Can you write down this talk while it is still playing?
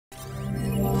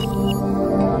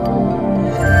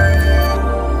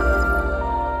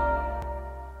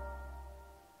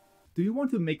do you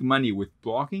want to make money with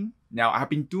blogging? Now, I've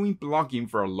been doing blogging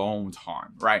for a long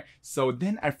time, right? So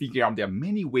then I figured out there are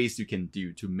many ways you can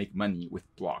do to make money with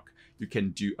blog. You can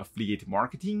do affiliate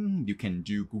marketing, you can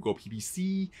do Google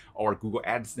PPC or Google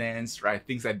Adsense, right?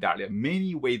 Things like that. There are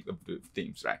many ways of doing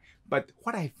things, right? But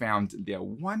what I found, there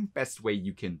one best way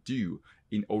you can do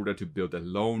in order to build a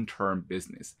long-term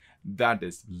business. That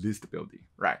is list building,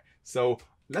 right? So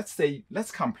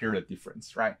let's compare the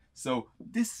difference, right? So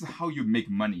this is how you make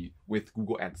money with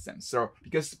Google AdSense. So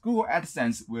because Google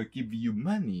AdSense will give you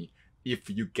money if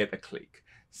you get a click.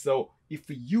 So if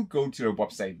you go to a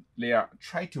website, they are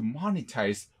trying to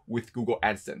monetize with Google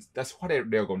AdSense. That's what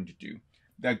they're going to do.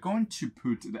 They're going to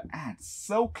put the ads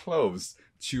so close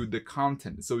to the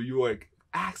content, so you will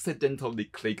accidentally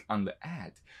click on the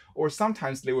ad. Or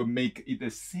sometimes they will make it the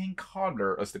same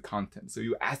color as the content, so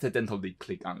you accidentally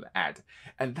click on the ad.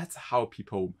 And that's how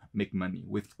people make money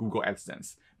with Google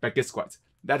AdSense. But guess what?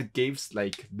 That gives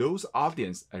like those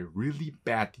audience a really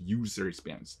bad user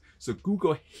experience. So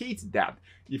Google hates that.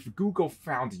 If Google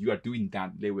found you are doing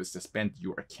that, they will suspend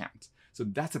your account. So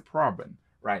that's a problem,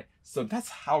 right? So that's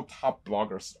how top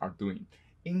bloggers are doing.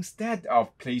 Instead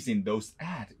of placing those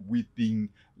ads within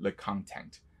the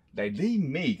content, like they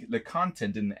make the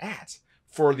content an ad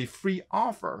for the free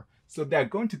offer. So they're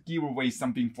going to give away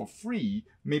something for free.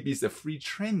 Maybe it's a free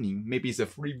training, maybe it's a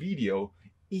free video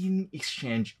in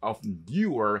exchange of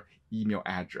your email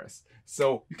address.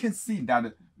 So you can see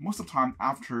that most of the time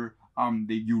after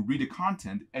you read the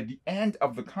content, at the end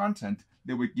of the content,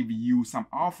 they will give you some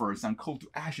offers, some call to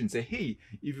action, say, hey,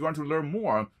 if you want to learn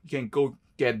more, you can go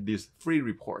get this free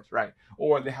report, right?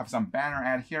 Or they have some banner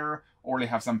ad here, or they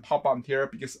have some pop-up here,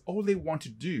 because all they want to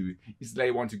do is they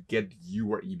want to get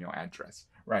your email address,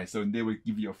 right? So they will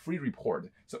give you a free report.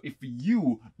 So if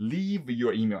you leave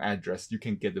your email address, you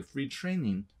can get the free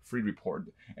training, free report,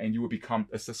 and you will become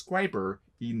a subscriber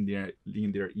in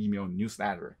their email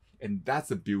newsletter. And that's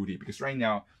the beauty, because right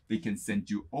now they can send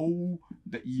you all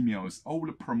the emails, all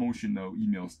the promotional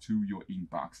emails to your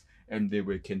inbox, and they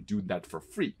can do that for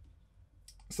free.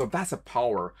 So that's a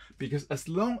power, because as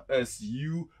long as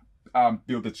you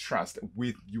build the trust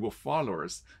with your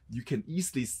followers, you can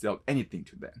easily sell anything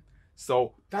to them.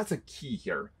 So that's a key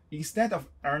here. Instead of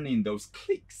earning those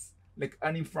clicks, like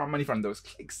earning money from those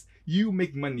clicks, you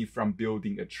make money from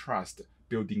building a trust,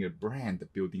 building a brand,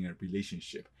 building a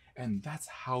relationship. And that's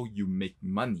how you make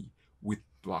money with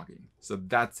blogging. So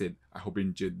that's it. I hope you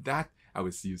enjoyed that. I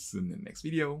will see you soon in the next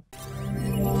video.